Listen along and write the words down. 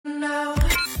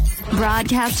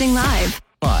Broadcasting live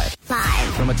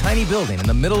From a tiny building in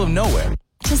the middle of nowhere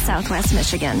to Southwest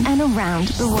Michigan and around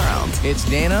the world. It's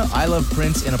Dana, I Love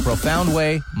Prince in a Profound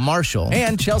Way, Marshall,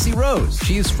 and Chelsea Rose.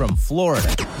 She's from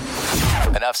Florida.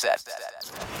 Enough said.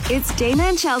 It's Dana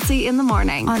and Chelsea in the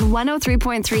morning on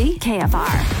 103.3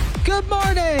 KFR. Good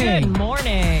morning. Good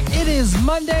morning. It is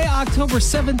Monday, October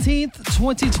 17th,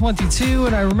 2022,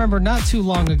 and I remember not too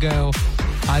long ago,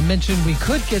 I mentioned we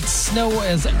could get snow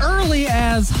as early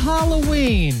as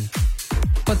Halloween,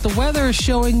 but the weather is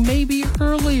showing maybe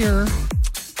earlier.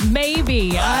 Maybe.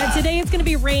 Today it's going to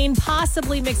be rain,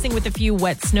 possibly mixing with a few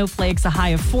wet snowflakes, a high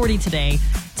of 40 today.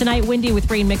 Tonight, windy with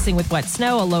rain mixing with wet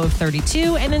snow, a low of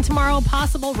 32. And then tomorrow,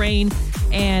 possible rain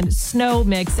and snow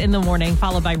mix in the morning,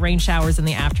 followed by rain showers in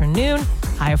the afternoon,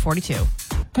 high of 42.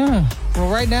 Well,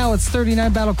 right now it's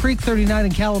 39 Battle Creek, 39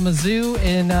 in Kalamazoo.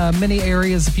 In many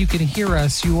areas, if you can hear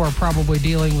us, you are probably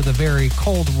dealing with a very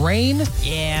cold rain.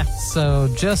 Yeah. So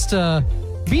just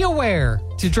be aware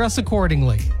to dress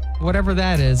accordingly. Whatever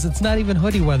that is. It's not even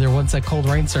hoodie weather once that cold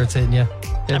rain starts hitting you.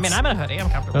 I'm in a hoodie. I'm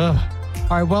comfortable. All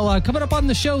right, well, coming up on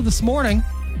the show this morning,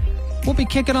 we'll be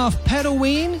kicking off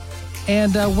Petoween.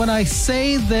 And when I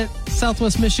say that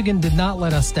Southwest Michigan did not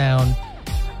let us down,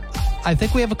 I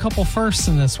think we have a couple firsts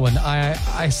in this one.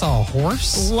 I saw a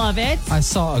horse. Love it. I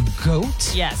saw a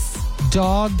goat. Yes.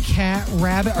 Dog, cat,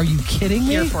 rabbit. Are you kidding me?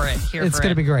 Here for it. It's going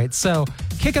to be great. So,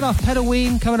 kicking off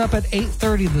Petoween coming up at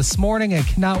 8:30 this morning. I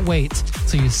cannot wait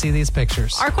till you see these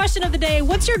pictures. Our question of the day,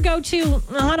 what's your go-to,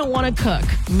 I don't want to cook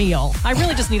meal? I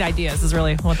really just need ideas is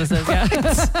really what this is. Yeah.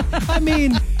 I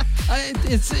mean,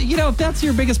 it's, if that's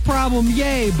your biggest problem,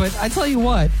 yay. But I tell you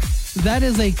what, that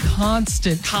is a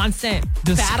constant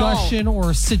discussion battle.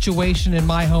 Or situation in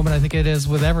my home, and I think it is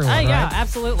with everyone, right? Yeah,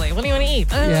 absolutely. What do you want to eat?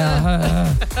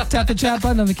 Yeah. Tap the chat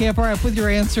button on the KFR app with your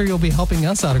answer. You'll be helping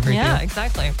us out a great deal. Yeah,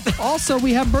 exactly. Also,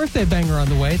 we have Birthday Banger on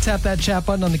the way. Tap that chat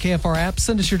button on the KFR app.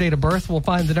 Send us your date of birth. We'll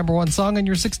find the number one song on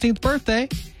your 16th birthday,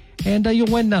 and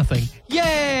you'll win nothing.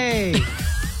 Yay!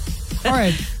 All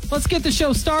right, let's get the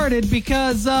show started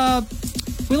because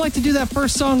we like to do that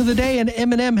first song of the day, and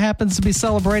Eminem happens to be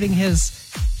celebrating his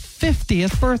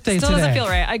 50th birthday Still today. doesn't feel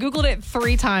right. I Googled it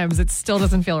 3 times. It still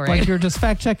doesn't feel right. Like you're just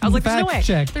fact-checking I was like, the there's no way.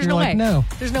 fact-check. There's You're no like, way. no.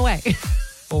 There's no way.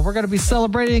 Well, we're going to be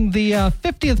celebrating the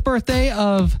 50th birthday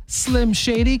of Slim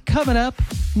Shady coming up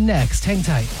next. Hang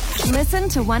tight. Listen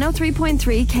to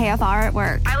 103.3 KFR at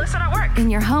work. I listen at work. In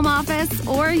your home office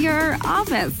or your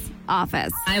office.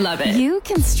 I love it. You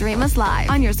can stream us live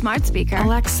on your smart speaker.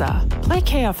 Alexa, play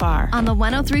KFR. On the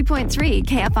 103.3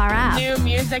 KFR app. New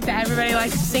music that everybody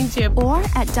likes to sing to. Or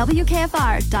at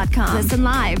WKFR.com. Listen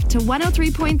live to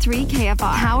 103.3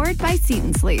 KFR. Powered by Seat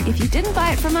and Sleep. If you didn't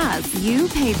buy it from us, you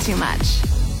paid too much.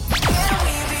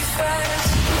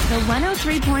 The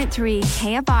 103.3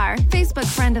 KFR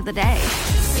Facebook Friend of the Day.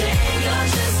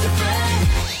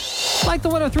 Like the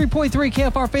 103.3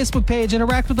 KFR Facebook page,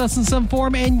 interact with us in some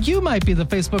form, and you might be the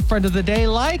Facebook Friend of the Day,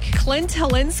 like Clint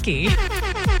Helinski.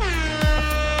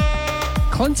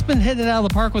 Clint's been hitting it out of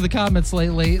the park with the comments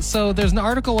lately. So there's an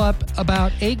article up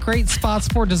about 8 great spots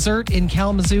for dessert in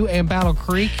Kalamazoo and Battle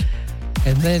Creek.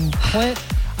 And then Clint,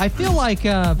 I feel like...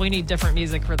 we need different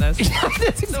music for this.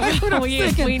 That's exactly what I was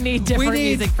thinking. We need different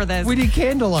music for this. We need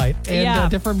candlelight and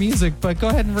different music. But go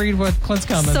ahead and read what Clint's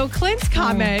comment. So Clint's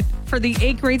comment for the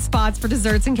 8 great spots for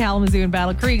desserts in Kalamazoo and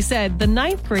Battle Creek said, the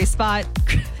 9th great spot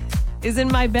is in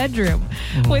my bedroom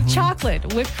with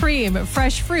chocolate, whipped cream,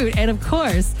 fresh fruit, and of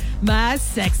course, my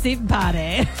sexy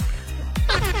body.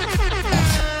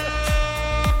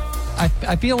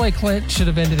 I feel like Clint should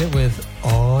have ended it with,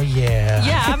 oh, yeah.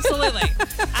 Yeah, absolutely.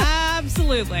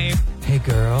 Absolutely. Hey,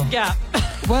 girl. Yeah.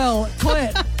 Well,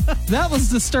 Clint, that was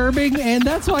disturbing, and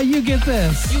that's why you get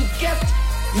this. You get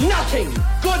nothing.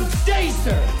 Good day,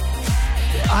 sir.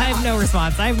 I have no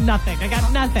response. I have nothing. I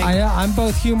got nothing. I'm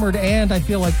both humored, and I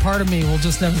feel like part of me will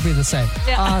just never be the same.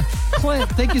 Yeah. Clint,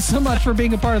 thank you so much for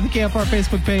being a part of the KFR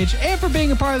Facebook page and for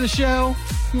being a part of the show.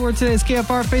 You are today's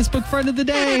KFR Facebook Friend of the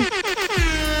Day.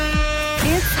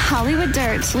 It's Hollywood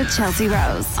Dirt with Chelsea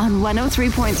Rose on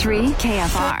 103.3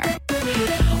 KFR.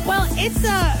 Well, it's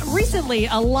recently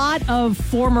a lot of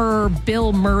former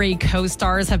Bill Murray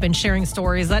co-stars have been sharing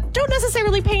stories that don't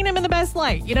necessarily paint him in the best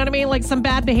light. You know what I mean? Like some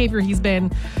bad behavior he's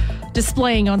been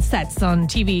displaying on sets, on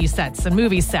TV sets and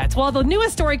movie sets. Well, the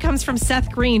newest story comes from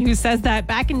Seth Green, who says that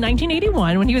back in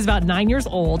 1981, when he was about 9 years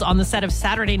old on the set of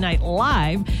Saturday Night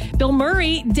Live, Bill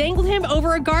Murray dangled him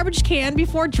over a garbage can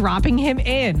before dropping him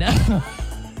in.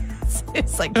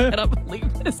 It's like, I cannot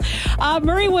believe this.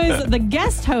 Murray was the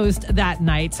guest host that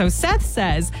night. So Seth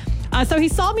says, So he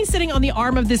saw me sitting on the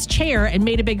arm of this chair and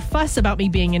made a big fuss about me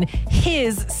being in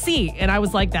his seat. And I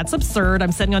was like, that's absurd.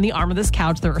 I'm sitting on the arm of this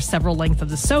couch. There are several lengths of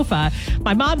the sofa.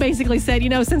 My mom basically said,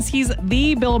 since he's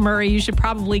the Bill Murray, you should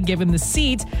probably give him the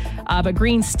seat. But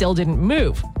Green still didn't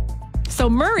move. So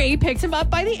Murray picked him up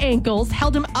by the ankles,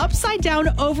 held him upside down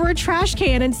over a trash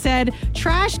can and said,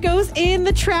 trash goes in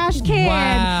the trash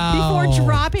can before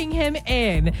dropping him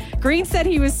in. Green said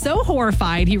he was so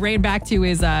horrified, he ran back to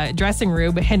his dressing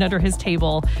room, hid under his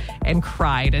table and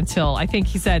cried until I think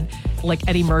he said like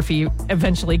Eddie Murphy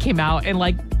eventually came out and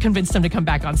like convinced him to come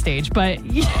back on stage. But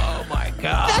Oh my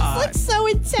God. that's like so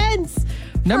intense.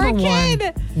 Number for a one,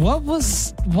 kid. what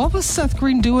was Seth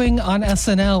Green doing on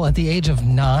SNL at the age of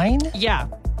 9? Yeah.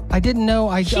 I didn't know.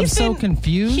 I'm so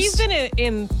confused. He's been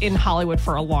in Hollywood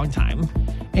for a long time.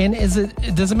 And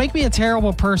does it make me a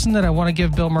terrible person that I want to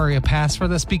give Bill Murray a pass for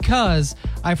this? Because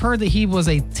I've heard that he was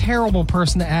a terrible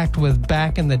person to act with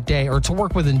back in the day, or to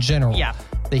work with in general. Yeah.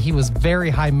 That he was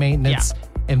very high maintenance. Yeah.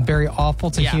 And very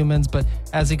awful to humans, but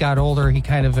as he got older, he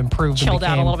kind of improved. Chilled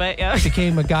and out a little bit, yeah.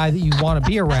 Became a guy that you want to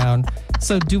be around.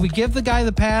 So do we give the guy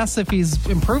the pass if he's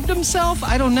improved himself?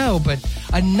 I don't know, but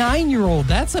a 9-year-old,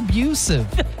 that's abusive.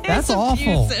 That's It's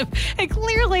awful. abusive. And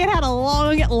clearly it had a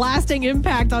long-lasting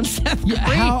impact on Seth Green.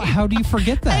 How do you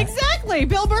forget that? Exactly.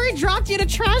 Bill Murray dropped you in a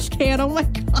trash can. Oh, my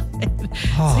God.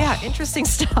 So, yeah, interesting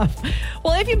stuff.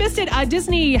 Well, if you missed it,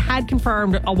 Disney had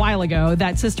confirmed a while ago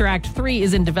that Sister Act 3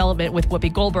 is in development with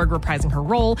Whoopi Goldberg reprising her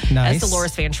role Nice. as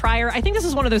Dolores Van Trier. I think this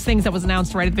is one of those things that was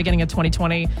announced right at the beginning of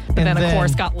 2020, but then, of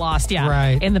course, got lost,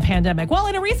 right. in the pandemic. Well,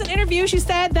 in a recent interview, she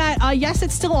said that, yes,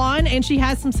 it's still on, and she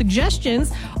has some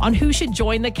suggestions on who should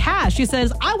join the cast. She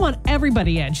says, I want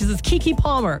everybody in. She says, Keke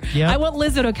Palmer. Yep. I want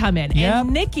Lizzo to come in. Yep.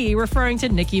 And Nicki, referring to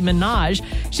Nicki Minaj,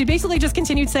 she basically just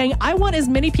continued saying, I want as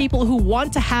many people who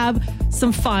want to have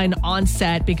some fun on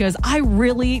set because I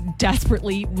really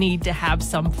desperately need to have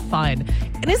some fun.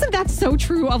 And isn't that so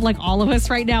true of like all of us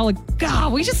right now? Like,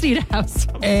 God, we just need to have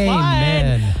some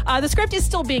Amen. fun. The script is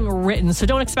still being written, so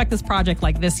don't expect this project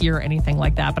like this year or anything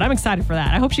like that. But I'm excited for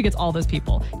that. I hope she gets all those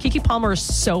people. Keke Palmer is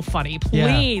so funny.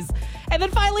 Please. Yeah. And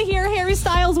then finally here, Harry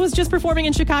Styles was just performing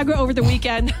in Chicago over the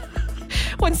weekend.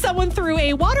 When someone threw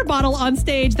a water bottle on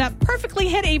stage that perfectly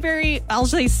hit a very, I'll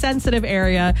say, sensitive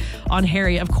area on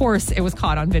Harry. Of course, it was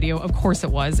caught on video. Of course it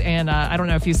was. And I don't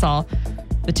know if you saw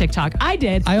the TikTok. I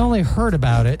did. I only heard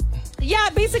about it. Yeah,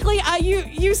 basically,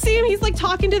 you see him. He's like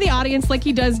talking to the audience like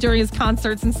he does during his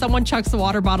concerts, and someone chucks a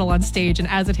water bottle on stage, and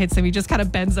as it hits him, he just kind of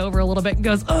bends over a little bit and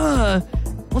goes, well,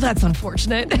 that's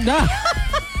unfortunate. He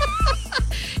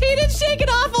didn't shake it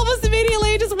off almost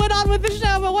immediately. He just went on with the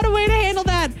show. But what a way to handle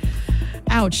that.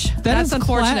 Ouch. That's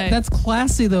unfortunate. That's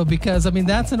classy, though, because, I mean,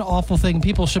 that's an awful thing.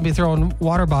 People should be throwing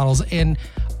water bottles, and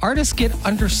artists get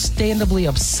understandably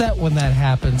upset when that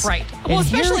happens. Right. Well, And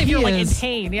especially if here you're he like in is,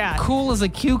 pain. Yeah. cool as a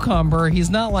cucumber. He's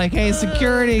not like, hey,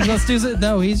 security, let's do it.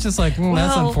 No, he's just like, that's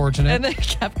Well, unfortunate. And then it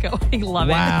kept going. Love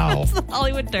Wow. it. That's the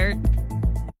Hollywood dirt.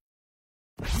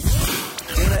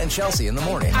 Dana and Chelsea in the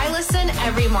morning I listen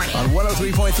every morning. on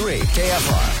 103.3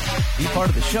 KFR. Be part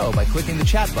of the show by clicking the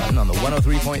chat button on the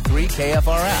 103.3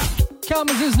 KFR app.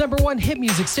 Kalamazoo's #1 hit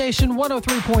music station,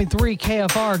 103.3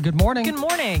 KFR. Good morning. Good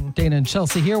morning. Dana and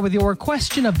Chelsea here with your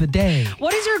question of the day.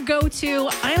 What is your go-to,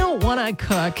 I don't want to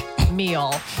cook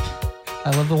meal? I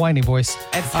love the whiny voice.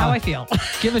 That's how I feel.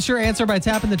 Give us your answer by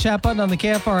tapping the chat button on the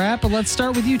KFR app. But let's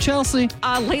start with you, Chelsea.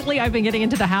 Lately, I've been getting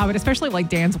into the habit, especially like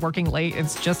Dan's working late.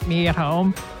 It's just me at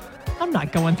home. I'm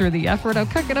not going through the effort of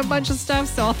cooking a bunch of stuff,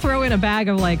 so I'll throw in a bag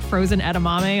of like frozen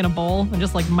edamame in a bowl and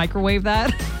just like microwave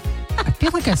that. I feel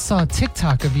like I saw a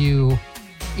TikTok of you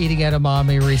eating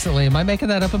edamame recently. Am I making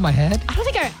that up in my head? I don't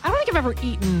think I've ever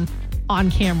eaten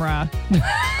on camera.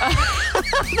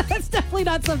 That's definitely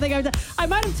not something I've done. I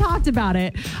might have talked about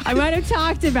it. I might have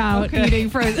talked about eating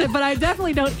frozen, but I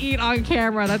definitely don't eat on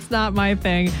camera. That's not my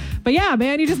thing. But yeah,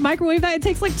 man, you just microwave that. It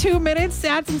takes like 2 minutes.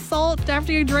 Add some salt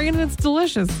after you drain it. It's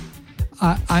delicious.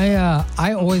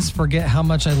 I always forget how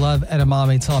much I love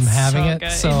edamame till I'm having it.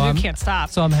 Good. So And you I can't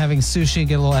stop. So I'm having sushi and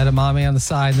get a little edamame on the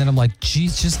side, and then I'm like,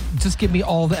 geez, just give me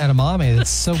all the edamame. That's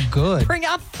so good. Bring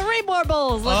out 3 more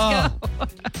bowls. Let's go.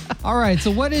 All right, so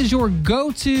what is your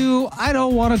go-to I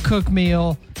don't want to cook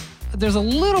meal? There's a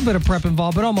little bit of prep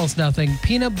involved, but almost nothing.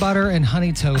 Peanut butter and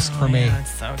honey toast for me.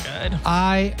 It's so good.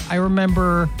 I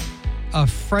remember a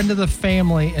friend of the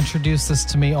family introduced this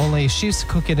to me, only she used to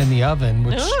cook it in the oven,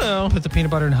 which Ooh. put the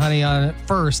peanut butter and honey on it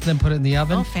first, then put it in the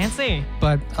oven. Oh, fancy.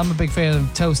 But I'm a big fan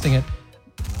of toasting it.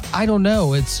 I don't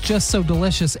know. It's just so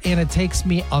delicious, and it takes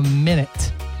me a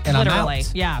minute, and Literally. I'm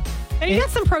out. Yeah. And you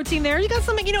got some protein there. You got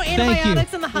some, Thank you.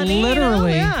 antibiotics in the honey.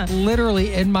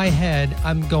 Literally in my head,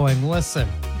 I'm going, listen,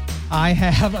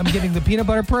 I'm getting the peanut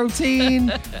butter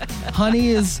protein. Honey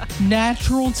is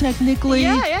natural, technically.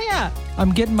 Yeah.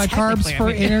 I'm getting my carbs for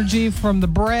energy from the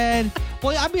bread.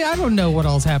 Well, I mean, I don't know what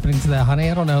else happening to that honey.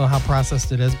 I don't know how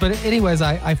processed it is. But anyways,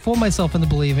 I fool myself into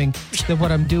believing that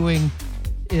what I'm doing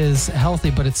is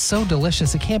healthy, but it's so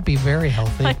delicious. It can't be very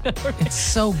healthy. I know, right? It's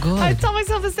so good. I tell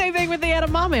myself the same thing with the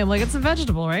edamame. I'm like, it's a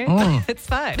vegetable, right? It's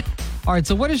fine. All right,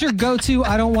 so what is your go-to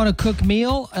I don't want to cook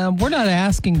meal? We're not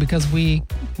asking because we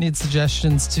need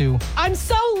suggestions to... I'm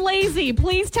so lazy.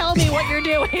 Please tell me what you're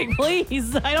doing.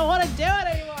 Please. I don't want to do it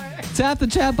anymore. Tap the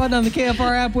chat button on the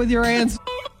KFR app with your answer.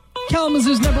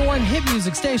 Kalamazoo's #1 hit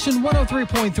music station,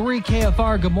 103.3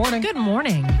 KFR. Good morning. Good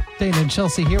morning. Dana and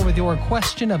Chelsea here with your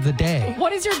question of the day.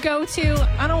 What is your go-to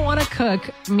I don't want to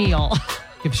cook meal?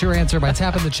 Give us your answer by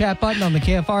tapping the chat button on the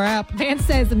KFR app. Van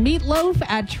says meatloaf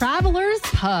at Traveler's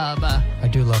Pub. I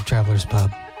do love Traveler's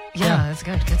Pub. Yeah, that's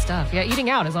good. Good stuff. Yeah, eating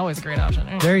out is always a great option.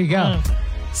 There you go.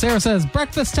 Sarah says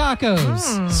breakfast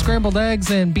tacos, scrambled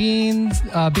eggs and beans,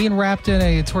 bean wrapped in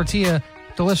a tortilla.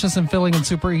 Delicious and filling and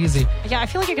super easy. Yeah, I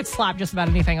feel like I could slap just about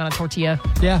anything on a tortilla.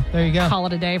 Yeah, there you go. Call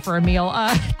it a day for a meal.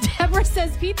 Deborah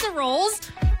says pizza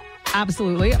rolls.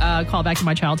 Absolutely. Call back to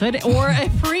my childhood. Or a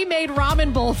pre-made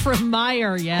ramen bowl from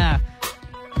Meyer. Yeah.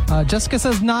 Jessica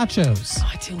says nachos.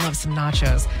 Oh, I do love some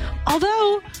nachos.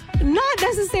 Although, not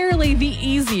necessarily the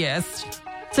easiest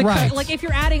to cook. Like, if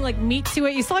you're adding, like, meat to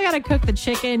it, you still got to cook the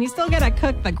chicken. You still got to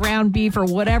cook the ground beef or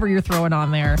whatever you're throwing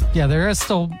on there. Yeah, there is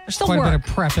still quite a bit of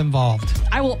prep involved.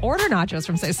 I will order nachos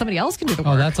from, say, somebody else can do the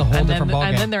work. Oh, that's a whole different ballgame.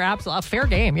 And then they're absolutely a fair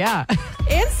game, yeah.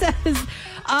 Ann says...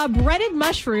 breaded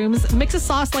mushrooms, mix a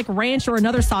sauce like ranch or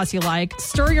another sauce you like,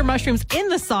 stir your mushrooms in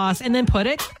the sauce, and then put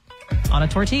it on a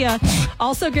tortilla.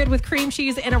 Also good with cream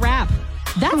cheese and a wrap.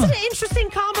 That's an interesting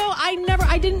combo.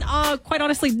 I didn't quite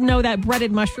honestly know that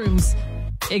breaded mushrooms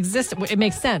exist. It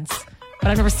makes sense,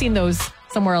 but I've never seen those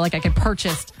somewhere like I could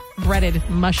purchase breaded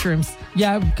mushrooms.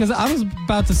 Yeah, because I was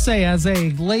about to say, as a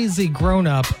lazy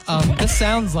grown-up, this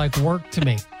sounds like work to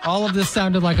me. All of this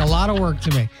sounded like a lot of work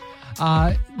to me.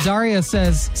 Daria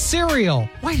says cereal.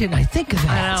 Why didn't I think of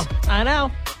that? I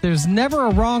know. There's never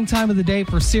a wrong time of the day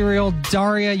for cereal.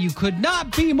 Daria, you could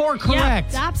not be more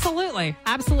correct. Yeah, absolutely.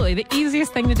 The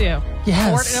easiest thing to do. Yes.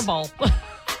 Pour it in a bowl.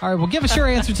 All right, well, give us your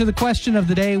answer to the question of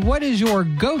the day. What is your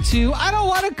go-to I don't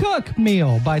want to cook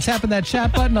meal? By tapping that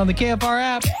chat button on the KFR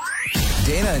app.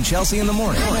 Dana and Chelsea in the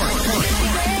morning.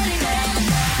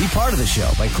 Be part of the show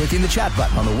by clicking the chat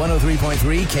button on the 103.3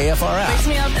 KFR app. Wakes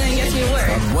me up and then gets me to work.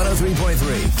 On 103.3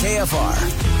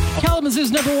 KFR.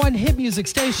 Kalamazoo's #1 hit music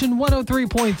station,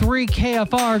 103.3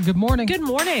 KFR. Good morning. Good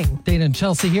morning. Dana and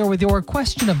Chelsea here with your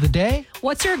question of the day.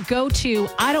 What's your go-to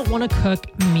I don't want to cook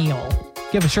meal?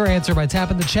 Give us your answer by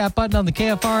tapping the chat button on the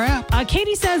KFR app.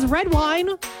 Katie says red wine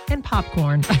and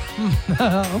popcorn.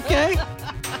 Okay.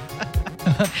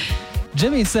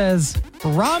 Jimmy says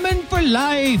ramen for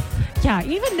life. Yeah,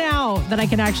 even now that I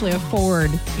can actually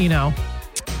afford,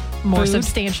 more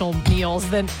substantial meals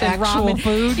than actual ramen.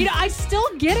 Food. I still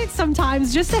get it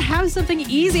sometimes just to have something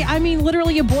easy. I mean,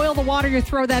 literally, you boil the water, you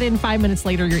throw that in, 5 minutes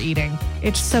later, you're eating.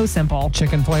 It's so simple.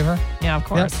 Chicken flavor? Yeah, of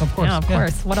course. Yep, of course. Yeah, of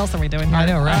course. What else are we doing here? I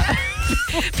know, right?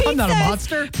 I'm not a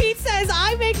monster. Pete says,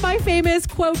 I make my famous,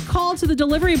 quote, call to the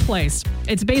delivery place.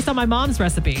 It's based on my mom's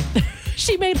recipe.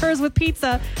 She made hers with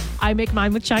pizza. I make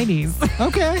mine with Chinese.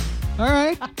 Okay. All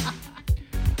right.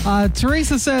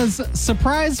 Teresa says,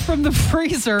 surprise from the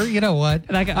freezer. You know what?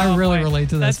 I really relate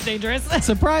to this. That's dangerous.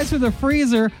 Surprise from the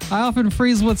freezer. I often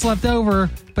freeze what's left over,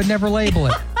 but never label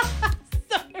it.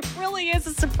 It really is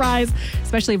a surprise,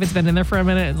 especially if it's been in there for a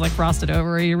minute. It's like frosted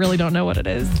over. You really don't know what it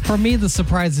is. For me, the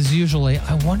surprise is usually,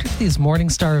 I wonder if these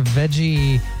Morningstar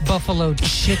veggie buffalo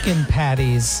chicken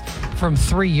patties from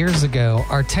 3 years ago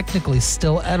are technically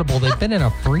still edible. They've been in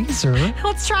a freezer.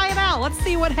 Let's try it out. Let's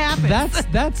see what happens.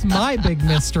 That's my big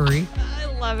mystery. I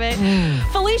love it.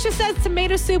 Felicia says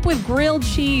tomato soup with grilled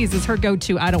cheese is her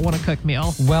go-to I don't want to cook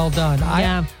meal. Well done.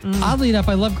 Yeah. Oddly enough,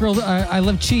 I love I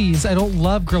love cheese. I don't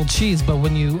love grilled cheese, but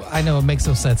I know it makes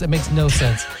no sense. It makes no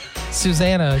sense.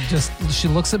 Susanna she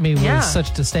looks at me with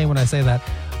such disdain when I say that.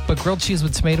 But grilled cheese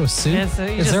with tomato soup? Yeah, so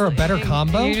is there a better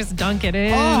combo? You just dunk it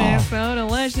in. Oh. It's so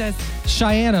delicious.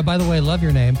 Cheyenne, by the way, love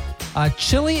your name.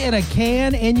 Chili in a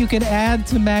can, and you can add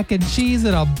to mac and cheese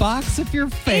in a box if you're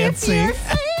fancy. If you're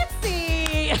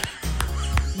fancy.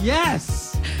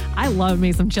 Yes. I love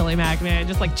me some chili mac, man.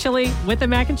 Just like chili with the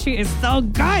mac and cheese is so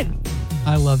good.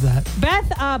 I love that.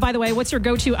 Beth, by the way, what's your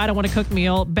go-to I don't want to cook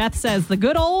meal? Beth says the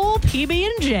good old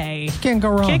PB&J. Can't go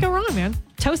wrong. Can't go wrong, man.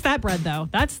 Toast that bread though.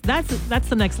 That's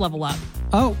the next level up.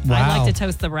 Oh, wow. I like to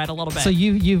toast the bread a little bit. So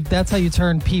that's how you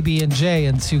turn PB&J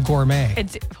into gourmet.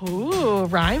 Ooh,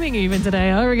 rhyming even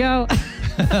today. There we go.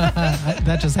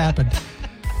 That just happened.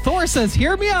 Thor says,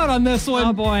 hear me out on this one.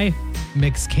 Oh boy.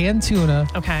 Mixed canned tuna.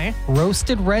 Okay.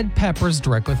 Roasted red peppers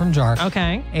directly from jar.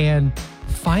 Okay. And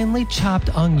finely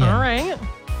chopped onion. All right.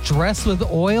 Dressed with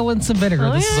oil and some vinegar.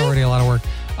 Oh, This is yeah? already a lot of work.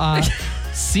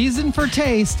 Seasoned for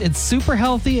taste. It's super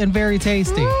healthy and very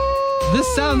tasty.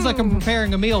 This sounds like I'm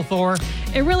preparing a meal, Thor.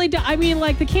 It really does. I mean,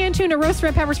 like the canned tuna, roasted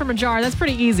red peppers from a jar. That's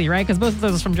pretty easy, right? Because both of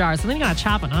those are from jars. So then you gotta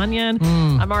chop an onion.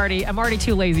 I'm already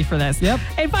too lazy for this. Yep.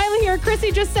 And finally, here,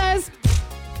 Chrissy just says,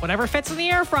 whatever fits in the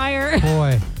air fryer.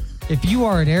 Boy, if you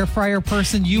are an air fryer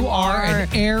person, you are an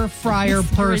air fryer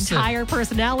person. Your entire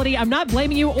personality. I'm not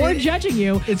blaming you or judging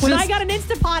you. When I got an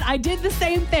Instapot, I did the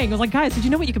same thing. I was like, guys, did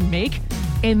you know what you can make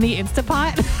in the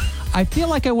Instapot? I feel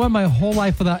like I went my whole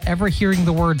life without ever hearing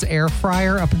the words air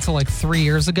fryer up until like 3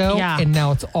 years ago. Yeah. And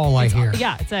now it's all I hear.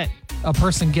 Yeah, it's it. A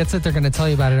person gets it, they're going to tell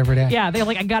you about it every day. Yeah, they're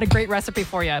like, I got a great recipe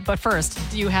for you. But first,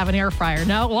 do you have an air fryer?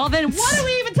 No? Well, then what are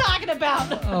we even talking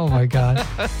about? Oh, my God.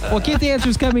 Well, keep the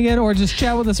answers coming in or just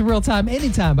chat with us in real time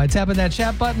anytime by tapping that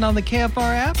chat button on the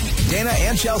KFR app. Dana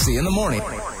and Chelsea in the morning.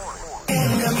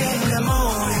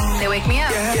 They wake me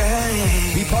up.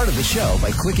 Be part of the show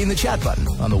by clicking the chat button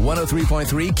on the 103.3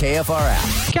 KFR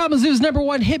app. Kalamazoo's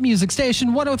 #1 hit music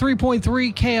station,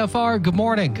 103.3 KFR. Good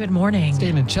morning. Good morning.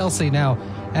 Dana and Chelsea. Now,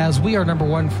 as we are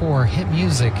 #1 for hit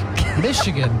music,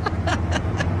 Michigan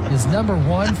is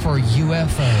 #1 for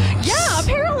UFOs. Yeah,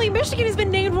 apparently Michigan has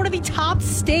been named one of the top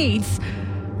states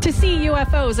to see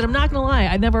UFOs. And I'm not going to lie,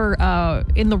 I never,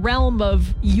 in the realm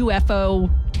of UFO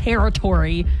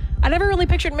territory, I never really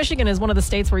pictured Michigan as one of the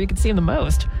states where you could see them the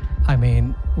most. I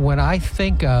mean, when I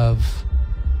think of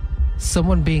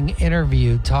someone being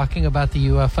interviewed talking about the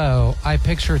UFO, I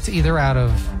picture it's either out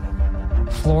of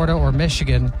Florida or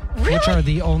Michigan, which are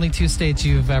the only two states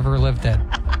you've ever lived in.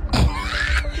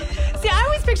 See, I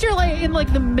always picture like in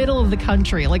like the middle of the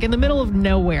country, like in the middle of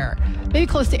nowhere, maybe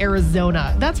close to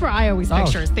Arizona. That's where I always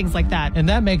picture things like that. And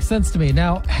that makes sense to me.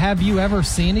 Now, have you ever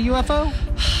seen a UFO?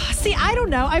 See, I don't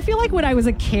know. I feel like when I was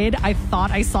a kid, I thought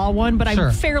I saw one, but Sure.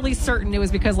 I'm fairly certain it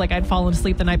was because like I'd fallen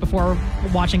asleep the night before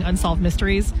watching Unsolved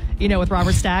Mysteries, you know, with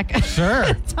Robert Stack. Sure.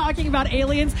 Talking about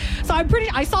aliens. So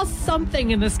I saw something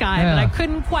in the sky that I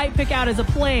couldn't quite pick out as a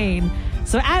plane.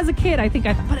 So as a kid, I think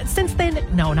but since then,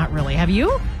 no, not really. Have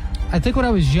you? I think when I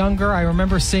was younger, I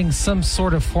remember seeing some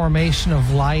sort of formation of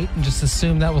light and just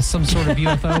assumed that was some sort of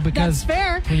UFO because That's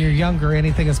fair. when you're younger,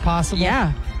 anything is possible.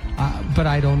 Yeah. But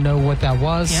I don't know what that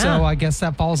was, Yeah. so I guess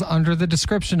that falls under the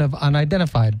description of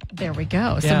unidentified. There we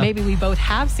go. So Yeah. maybe we both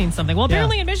have seen something. Well,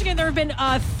 apparently in Michigan, there have been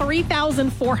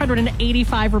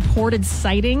 3,485 reported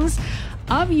sightings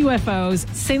of UFOs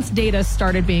since data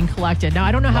started being collected. Now,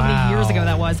 I don't know how many years ago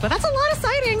that was, but that's a lot of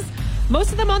sightings.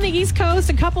 Most of them on the East Coast,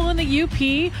 a couple in the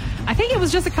UP. I think it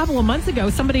was just a couple of months ago,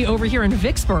 somebody over here in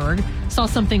Vicksburg saw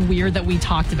something weird that we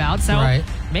talked about. So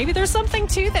maybe there's something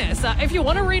to this. If you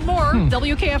want to read more,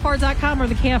 WKFR.com or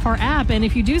the KFR app. And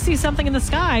if you do see something in the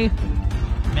sky,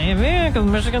 maybe, because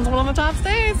Michigan's one of the top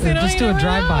states. They're just doing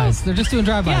drive-bys. They're just doing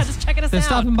drive-bys. Yeah, just checking us They're out.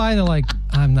 stopping by and they're like,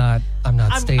 I'm not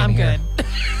staying I'm here. good.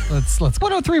 Let's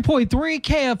 103.3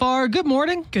 KFR. Good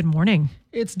morning. Good morning.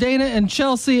 It's Dana and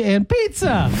Chelsea and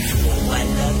pizza. I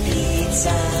love pizza.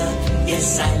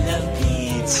 Yes, I love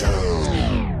pizza.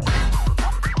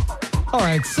 All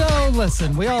right, so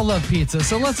listen, we all love pizza.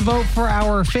 So let's vote for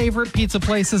our favorite pizza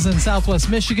places in Southwest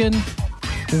Michigan.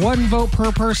 1 vote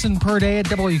per person per day at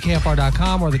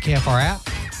WKFR.com or the KFR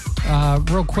app.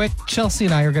 Real quick, Chelsea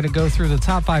and I are going to go through the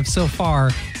top 5 so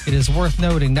far. It is worth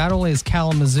noting, not only is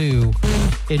Kalamazoo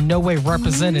in no way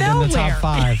represented in the top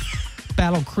 5,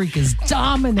 Battle Creek is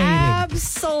dominating.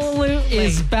 Absolutely.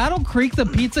 Is Battle Creek the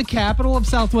pizza capital of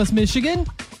Southwest Michigan?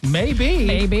 Maybe.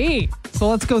 Maybe. So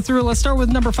let's go through. Let's start with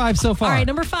number 5 so far. All right,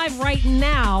 number 5 right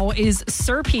now is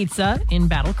Sir Pizza in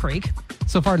Battle Creek.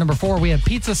 So far, number 4, we have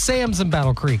Pizza Sam's in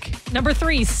Battle Creek. Number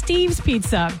 3, Steve's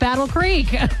Pizza, Battle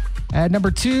Creek. At number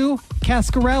 2,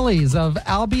 Cascarelli's of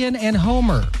Albion and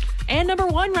Homer. And number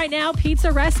 1 right now,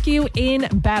 Pizza Rescue in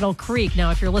Battle Creek.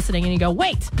 Now, if you're listening and you go,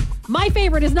 wait, my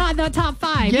favorite is not in the top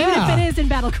 5, even if it is in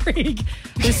Battle Creek,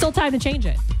 there's still time to change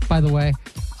it. By the way,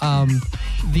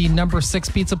 the number 6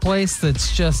 pizza place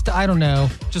that's just, I don't know,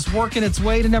 just working its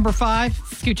way to number 5.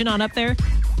 Scooching on up there.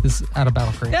 Is out of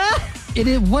Battle Creek.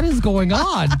 What is going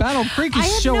on? Battle Creek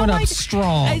is showing up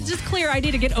strong. It's just clear I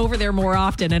need to get over there more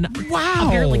often and Wow.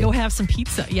 apparently go have some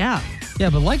pizza. Yeah. Yeah,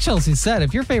 but like Chelsea said,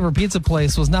 if your favorite pizza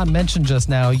place was not mentioned just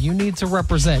now, you need to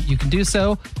represent. You can do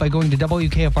so by going to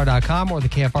WKFR.com or the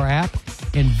KFR app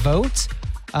and vote.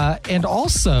 And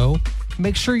also,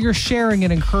 make sure you're sharing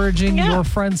and encouraging your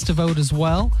friends to vote as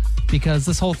well, because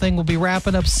this whole thing will be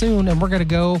wrapping up soon, and we're going to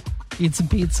go eat some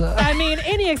pizza. I mean,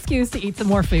 any excuse to eat some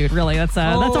more food, really. That's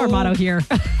our motto here.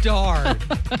 Darn.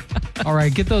 All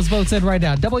right, get those votes in right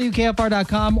now.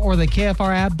 WKFR.com or the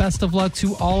KFR app. Best of luck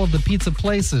to all of the pizza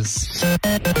places.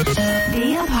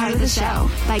 Be a part of the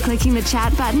show by clicking the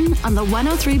chat button on the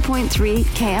 103.3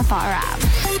 KFR app.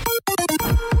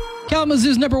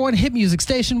 Kalamazoo's number one hit music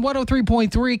station,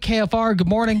 103.3 KFR. Good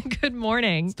morning. Good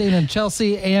morning. Dana and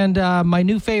Chelsea, and my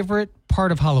new favorite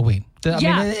part of Halloween. I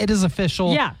mean, it is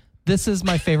official. Yeah. This is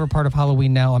my favorite part of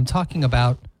Halloween now. I'm talking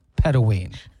about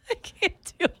Petoween. I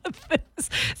can't deal with this.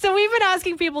 So we've been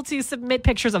asking people to submit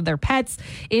pictures of their pets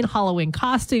in Halloween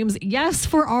costumes. Yes,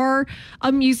 for our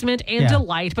amusement and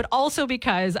delight, but also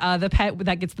because the pet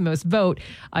that gets the most vote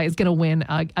is going to win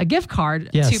a gift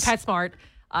card to PetSmart.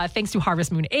 Thanks to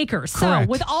Harvest Moon Acres. Correct. So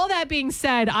with all that being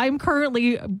said, I'm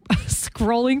currently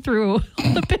scrolling through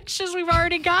all the pictures we've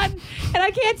already gotten, and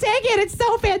I can't take it. It's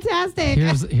so fantastic.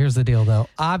 Here's the deal, though.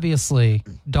 Obviously,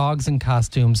 dogs in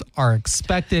costumes are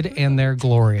expected and they're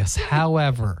glorious.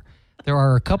 However, there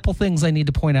are a couple things I need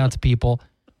to point out to people.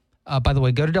 By the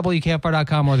way, go to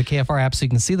WKFR.com or the KFR app so you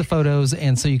can see the photos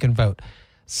and so you can vote.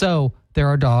 So there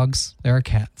are dogs, there are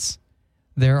cats,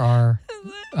 there's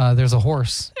a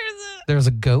horse. There's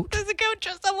a goat. There's a goat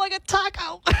dressed up like a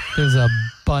taco. There's a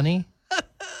bunny.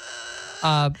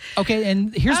 Okay,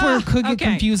 and here's where it could get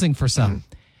confusing for some.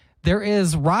 There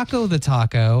is Rocco the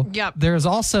taco. Yep. There's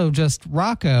also just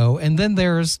Rocco, and then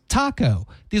there's Taco.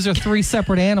 These are three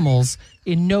separate animals,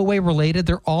 in no way related.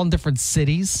 They're all in different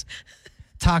cities.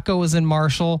 Taco is in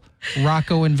Marshall,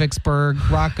 Rocco in Vicksburg,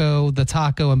 Rocco the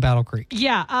taco in Battle Creek.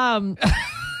 Yeah.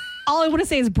 All I want to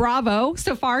say is bravo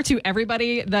so far to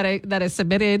everybody that has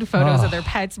submitted photos of their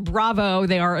pets. Bravo.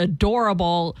 They are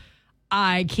adorable.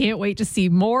 I can't wait to see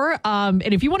more. And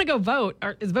if you want to go vote,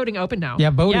 is voting open now?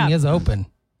 Yeah, voting is open.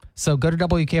 So go to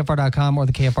WKFR.com or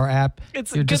the KFR app.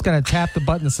 You're just going to tap the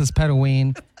button that says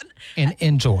Petoween and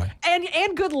enjoy.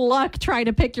 And good luck trying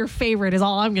to pick your favorite is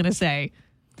all I'm going to say.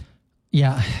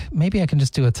 Yeah, maybe I can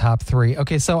just do a top three.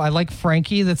 Okay, so I like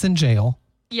Frankie that's in jail.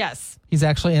 Yes. He's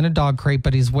actually in a dog crate,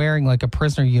 but he's wearing like a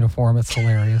prisoner uniform. It's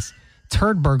hilarious.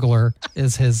 Turd Burglar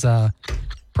is his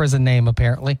prison name,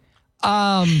 apparently.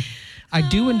 I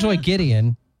do enjoy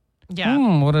Gideon.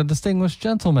 Yeah. What a distinguished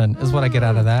gentleman is what I get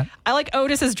out of that. I like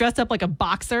Otis is dressed up like a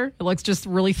boxer. It looks just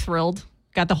really thrilled.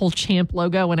 Got the whole champ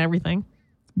logo and everything.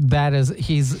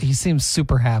 He seems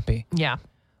super happy. Yeah.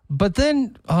 But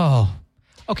then,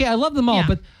 okay, I love them all,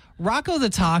 but Rocco the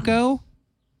Taco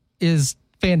is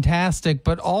fantastic,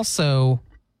 but also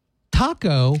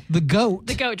Taco, the goat.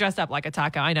 The goat dressed up like a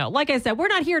taco, I know. Like I said, we're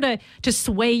not here to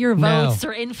sway your votes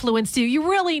or influence you. You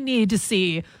really need to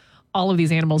see all of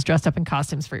these animals dressed up in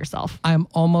costumes for yourself. I'm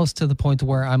almost to the point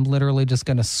where I'm literally just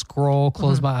going to scroll,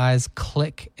 close my eyes,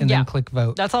 click, and then click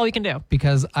vote. That's all we can do.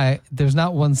 Because there's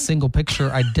not one single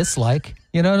picture I dislike.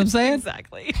 You know what I'm saying?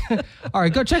 Exactly. All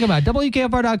right, go check them out.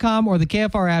 WKFR.com or the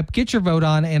KFR app. Get your vote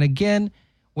on. And again,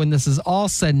 when this is all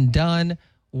said and done,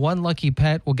 one lucky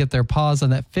pet will get their paws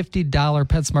on that $50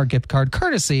 PetSmart gift card,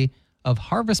 courtesy of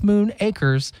Harvest Moon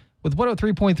Acres with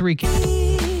 103.3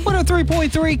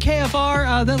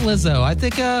 KFR. That Lizzo, I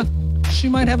think she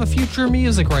might have a future in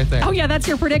music right there. Oh, yeah, that's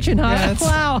your prediction, huh? Yeah,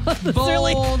 wow. That's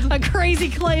really a crazy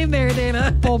claim there,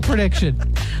 Dana. Bold prediction.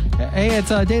 Hey, it's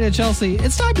Dana and Chelsea.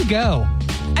 It's time to go.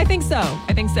 I think so.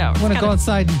 I want to go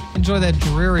outside and enjoy that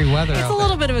dreary weather. It's a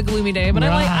little bit of a gloomy day, but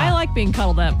I like being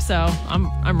cuddled up, so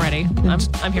I'm ready.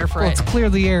 I'm here for it. Let's clear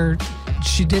the air.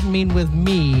 She didn't mean with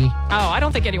me. Oh, I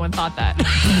don't think anyone thought that.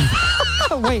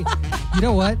 Wait, you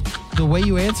know what? The way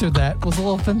you answered that was a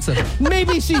little offensive.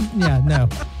 Maybe she, no.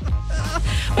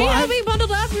 Well, being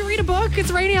bundled up, you read a book,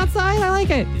 it's raining outside, I like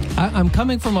it. I'm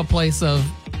coming from a place of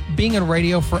being in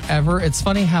radio forever. It's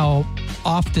funny how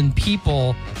often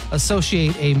people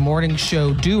associate a morning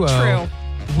show duo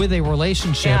with a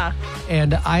relationship. Yeah.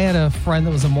 And I had a friend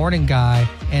that was a morning guy,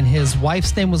 and his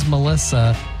wife's name was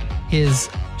Melissa. His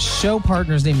show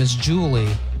partner's name is Julie.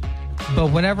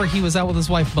 But whenever he was out with his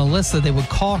wife, Melissa, they would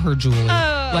call her Julie.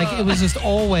 Like, it was just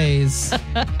always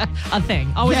a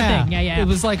thing. Always a thing. Yeah. It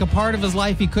was like a part of his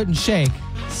life he couldn't shake.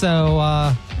 So,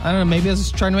 I don't know, maybe I was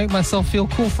just trying to make myself feel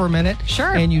cool for a minute.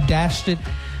 Sure. And you dashed it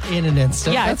in an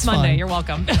instant. Yeah, That's it's Monday. fine. You're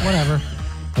welcome. Whatever.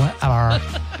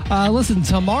 Listen,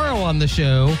 tomorrow on the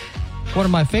show, one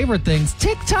of my favorite things,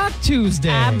 TikTok Tuesday.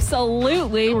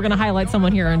 Absolutely. We're going to highlight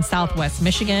someone here in Southwest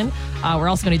Michigan. We're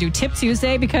also going to do Tip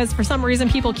Tuesday because for some reason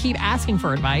people keep asking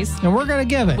for advice. And we're going to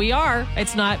give it. We are.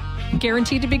 It's not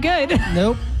guaranteed to be good.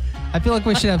 Nope. I feel like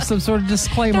we should have some sort of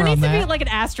disclaimer There on needs to be that. like an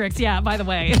asterisk, yeah, by the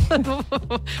way.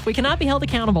 We cannot be held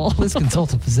accountable. Please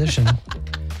consult a physician.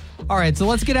 All right, so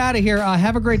let's get out of here.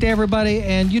 Have a great day, everybody.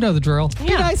 And you know the drill. Be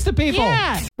Yeah. nice to people.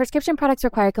 Yeah. Prescription products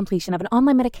require completion of an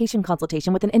online medication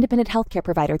consultation with an independent healthcare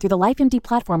provider through the LifeMD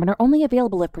platform and are only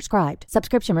available if prescribed.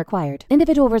 Subscription required.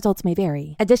 Individual results may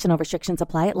vary. Additional restrictions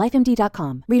apply at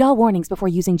lifemd.com. Read all warnings before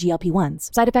using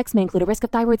GLP-1s. Side effects may include a risk of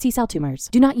thyroid C-cell tumors.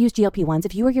 Do not use GLP-1s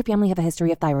if you or your family have a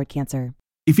history of thyroid cancer.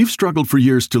 If you've struggled for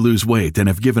years to lose weight and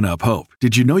have given up hope,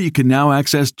 did you know you can now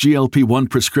access GLP-1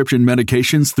 prescription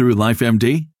medications through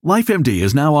LifeMD? LifeMD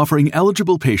is now offering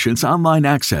eligible patients online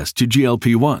access to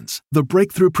GLP-1s, the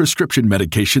breakthrough prescription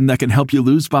medication that can help you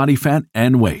lose body fat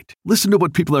and weight. Listen to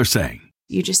what people are saying.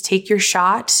 You just take your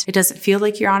shot. It doesn't feel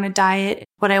like you're on a diet.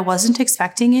 What I wasn't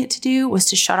expecting it to do was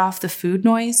to shut off the food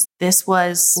noise. This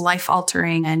was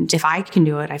life-altering, and if I can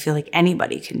do it, I feel like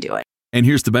anybody can do it. And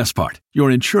here's the best part.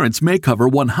 Your insurance may cover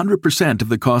 100% of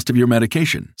the cost of your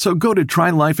medication. So go to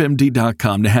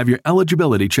TryLifeMD.com to have your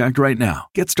eligibility checked right now.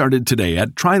 Get started today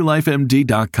at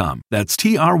TryLifeMD.com. That's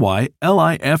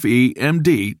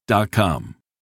TryLifeMD.com.